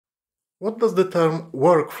What does the term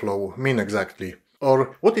workflow mean exactly?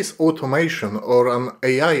 Or what is automation or an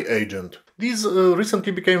AI agent? These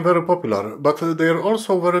recently became very popular, but they are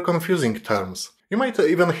also very confusing terms. You might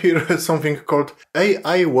even hear something called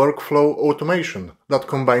AI workflow automation that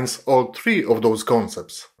combines all three of those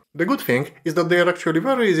concepts. The good thing is that they are actually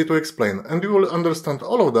very easy to explain, and you will understand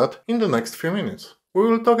all of that in the next few minutes. We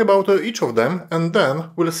will talk about each of them, and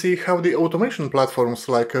then we'll see how the automation platforms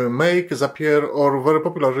like Make, Zapier, or very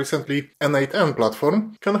popular recently N8N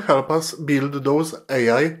platform can help us build those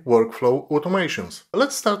AI workflow automations.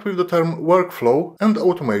 Let's start with the term workflow and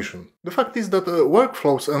automation. The fact is that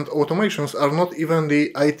workflows and automations are not even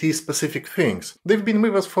the IT-specific things. They've been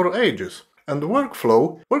with us for ages. And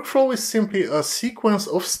workflow is simply a sequence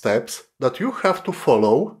of steps that you have to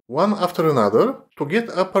follow one after another to get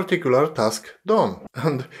a particular task done.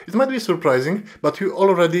 And it might be surprising, but you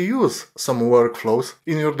already use some workflows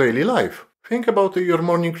in your daily life. Think about your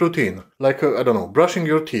morning routine, like, brushing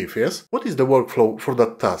your teeth, yes? What is the workflow for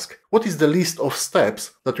that task? What is the list of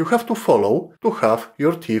steps that you have to follow to have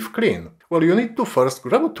your teeth clean? Well, you need to first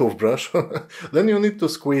grab a toothbrush, then you need to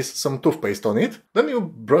squeeze some toothpaste on it, then you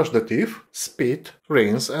brush the teeth, spit,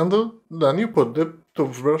 rinse, and then you put the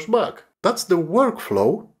toothbrush back. That's the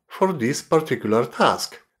workflow for this particular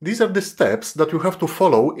task. These are the steps that you have to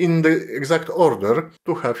follow in the exact order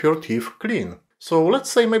to have your teeth clean. So let's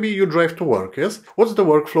say maybe you drive to work, yes? What's the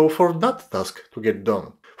workflow for that task to get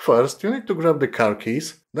done? First, you need to grab the car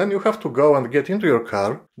keys, then you have to go and get into your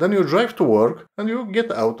car, then you drive to work and you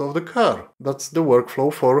get out of the car. That's the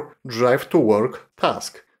workflow for drive to work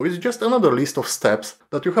task. It's just another list of steps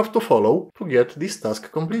that you have to follow to get this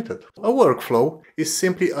task completed. A workflow is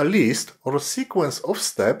simply a list or a sequence of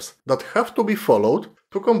steps that have to be followed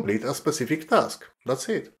to complete a specific task. That's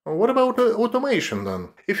it. What about automation then?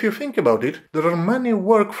 If you think about it, there are many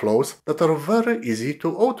workflows that are very easy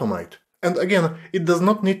to automate. And again, it does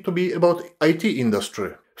not need to be about IT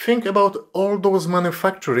industry. Think about all those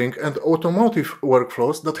manufacturing and automotive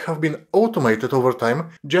workflows that have been automated over time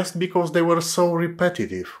just because they were so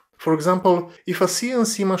repetitive. For example, if a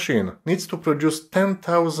CNC machine needs to produce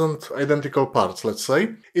 10,000 identical parts, let's say,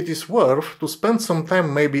 it is worth to spend some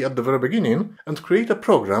time maybe at the very beginning and create a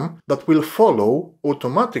program that will follow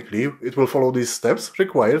automatically, it will follow these steps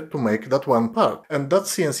required to make that one part. And that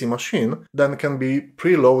CNC machine then can be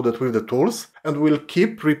preloaded with the tools and will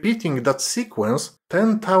keep repeating that sequence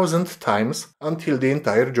 10,000 times until the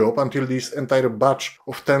entire job, until this entire batch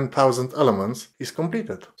of 10,000 elements is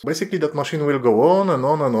completed. So basically that machine will go on and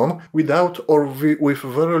on and on without or with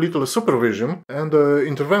very little supervision and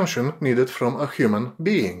intervention needed from a human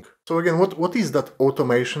being. So again, what is that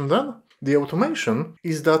automation then? The automation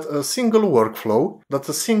is that a single workflow, that's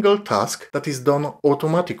a single task that is done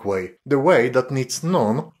automatic way, the way that needs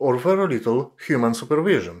none or very little human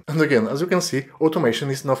supervision. And again, as you can see,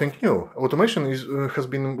 automation is nothing new. Automation has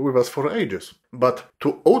been with us for ages. But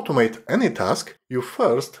to automate any task, you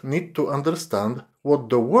first need to understand what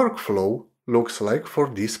the workflow looks like for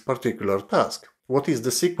this particular task. What is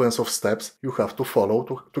the sequence of steps you have to follow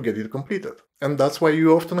to get it completed? And that's why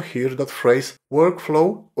you often hear that phrase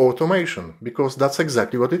workflow automation, because that's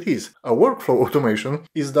exactly what it is. A workflow automation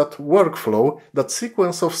is that workflow, that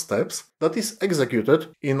sequence of steps that is executed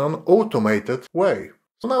in an automated way.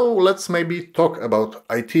 So now let's maybe talk about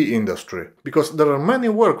IT industry, because there are many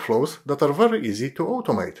workflows that are very easy to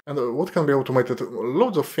automate. And what can be automated?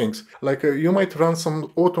 Loads of things, like you might run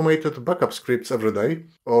some automated backup scripts every day,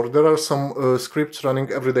 or there are some scripts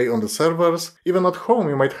running every day on the servers. Even at home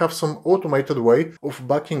you might have some automated way of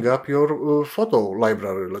backing up your photo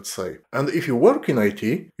library, let's say. And if you work in IT,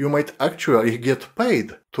 you might actually get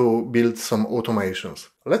paid to build some automations.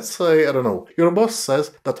 Let's say, your boss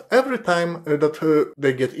says that every time that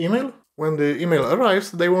they get email, when the email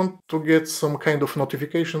arrives, they want to get some kind of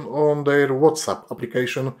notification on their WhatsApp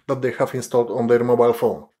application that they have installed on their mobile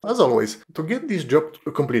phone. As always, to get this job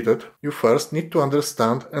completed, you first need to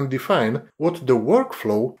understand and define what the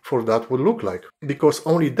workflow for that would look like, because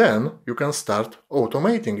only then you can start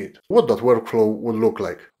automating it. What that workflow would look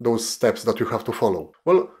like, those steps that you have to follow.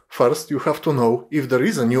 Well, first, you have to know if there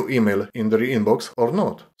is a new email in the inbox or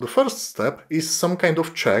not. The first step is some kind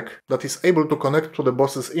of check that is able to connect to the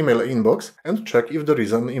boss's email inbox and check if there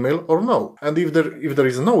is an email or no. And if there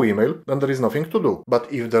is no email, then there is nothing to do.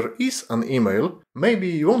 But if there is an email, maybe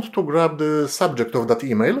you want to grab the subject of that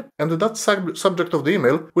email, and that subject of the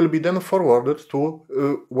email will be then forwarded to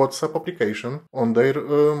a WhatsApp application on their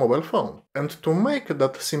mobile phone. And to make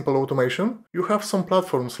that simple automation, you have some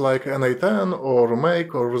platforms like N8N or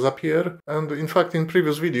Make or Zapier, and in fact in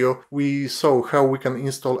previous video we saw how we can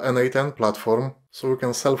install N8N platform so you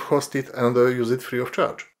can self-host it and use it free of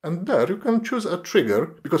charge. And there you can choose a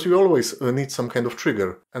trigger, because you always need some kind of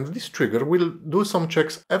trigger. And this trigger will do some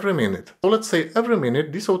checks every minute. So let's say every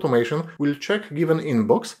minute this automation will check given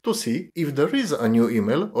inbox to see if there is a new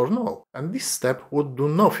email or no. And this step would do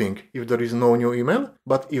nothing if there is no new email,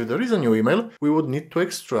 but if there is a new email, we would need to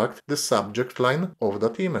extract the subject line of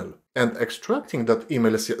that email. And extracting that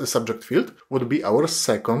email subject field would be our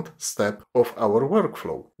second step of our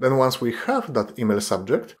workflow. Then once we have that email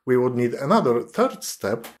subject, we would need another third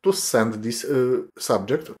step to send this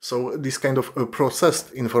subject, so this kind of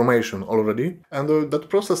processed information already, and that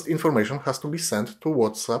processed information has to be sent to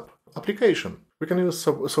WhatsApp application. We can use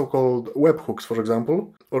so-called webhooks, for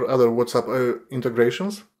example, or other WhatsApp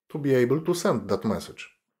integrations to be able to send that message.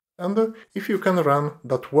 And if you can run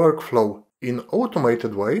that workflow in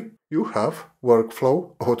automated way, you have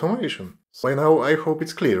workflow automation. So by now I hope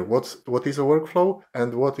it's clear what is a workflow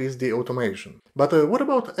and what is the automation. But what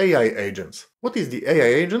about AI agents? What is the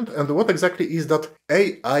AI agent and what exactly is that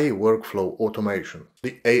AI workflow automation?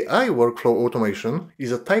 The AI workflow automation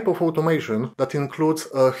is a type of automation that includes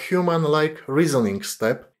a human-like reasoning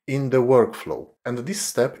step in the workflow. And this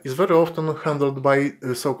step is very often handled by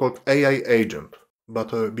a so-called AI agent.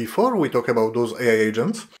 But before we talk about those AI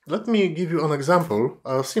agents, let me give you an example,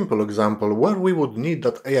 a simple example, where we would need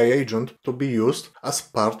that AI agent to be used as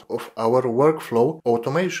part of our workflow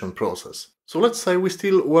automation process. So let's say we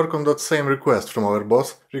still work on that same request from our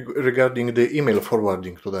boss regarding the email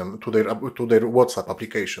forwarding to them, to their WhatsApp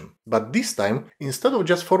application. But this time, instead of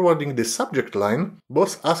just forwarding the subject line,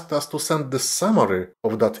 boss asked us to send the summary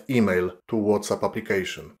of that email to WhatsApp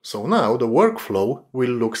application. So now the workflow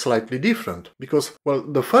will look slightly different, because, well,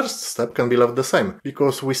 the first step can be left the same,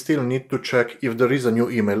 because we still need to check if there is a new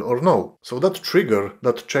email or no. So that trigger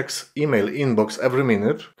that checks email inbox every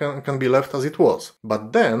minute can be left as it was.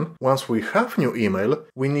 But then, once we have new email,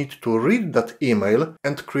 we need to read that email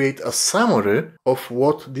and create a summary of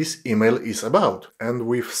what this email is about. And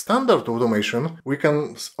with standard automation, we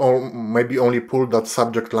can maybe only pull that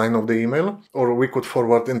subject line of the email, or we could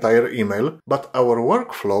forward entire email, but our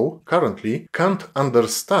workflow currently can't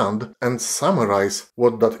understand and summarize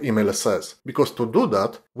what that email says. Because to do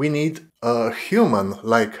that, we need a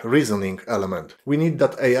human-like reasoning element. We need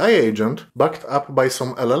that AI agent backed up by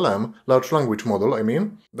some LLM, large language model,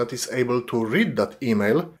 that is able to read that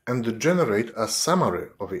email and generate a summary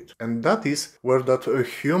of it. And that is where that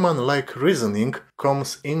human-like reasoning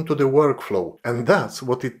comes into the workflow. And that's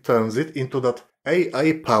what it turns it into that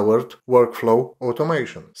AI-powered workflow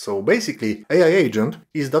automation. So basically, AI agent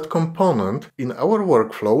is that component in our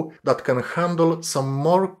workflow that can handle some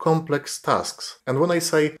more complex tasks. And when I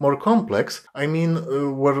say more complex, I mean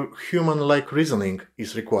where human-like reasoning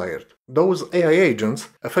is required. Those AI agents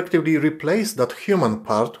effectively replace that human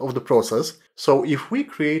part of the process. So if we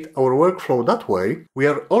create our workflow that way, we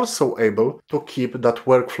are also able to keep that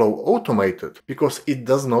workflow automated, because it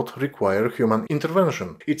does not require human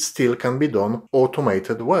intervention. It still can be done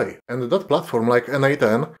automated way. And that platform like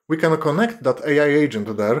n8n, we can connect that AI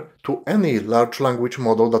agent there to any large language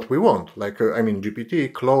model that we want, like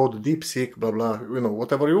GPT, Claude, DeepSeek, blah blah,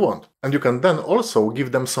 whatever you want. And you can then also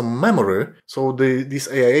give them some memory, so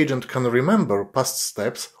this AI agent can remember past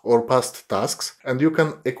steps or past tasks, and you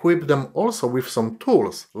can equip them also with some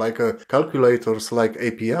tools, like calculators, like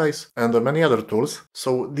APIs, and many other tools.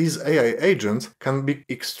 So these AI agents can be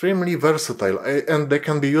extremely versatile, and they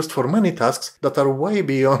can be used for many tasks that are way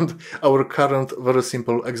beyond our current very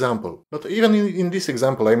simple example. But even in this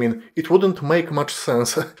example, it wouldn't make much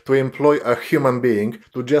sense to employ a human being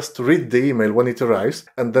to just read the email when it arrives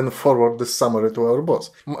and then forward the summary to our boss.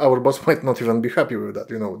 Our boss might not even be happy with that,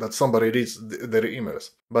 that somebody reads their emails.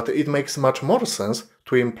 But it makes much more sense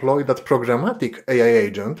to employ that programmatic AI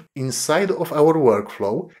agent inside of our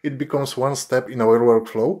workflow. It becomes one step in our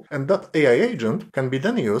workflow, and that AI agent can be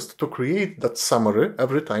then used to create that summary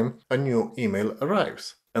every time a new email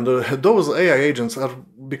arrives. And those AI agents are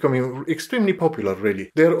becoming extremely popular,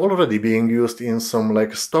 really. They are already being used in some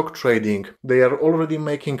stock trading. They are already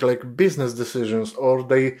making business decisions, or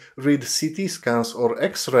they read CT scans or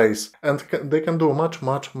X-rays, and they can do much,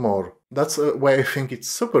 much more. That's why I think it's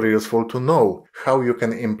super useful to know how you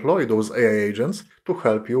can employ those AI agents to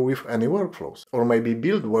help you with any workflows, or maybe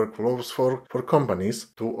build workflows for companies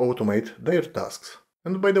to automate their tasks.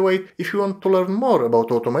 And by the way, if you want to learn more about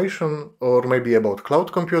automation, or maybe about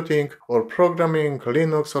cloud computing, or programming,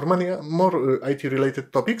 Linux, or many more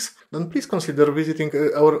IT-related topics, then please consider visiting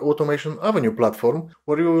our Automation Avenue platform,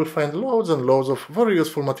 where you will find loads and loads of very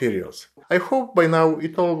useful materials. I hope by now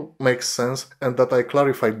it all makes sense and that I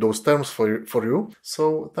clarified those terms for you,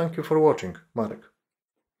 so thank you for watching. Marek.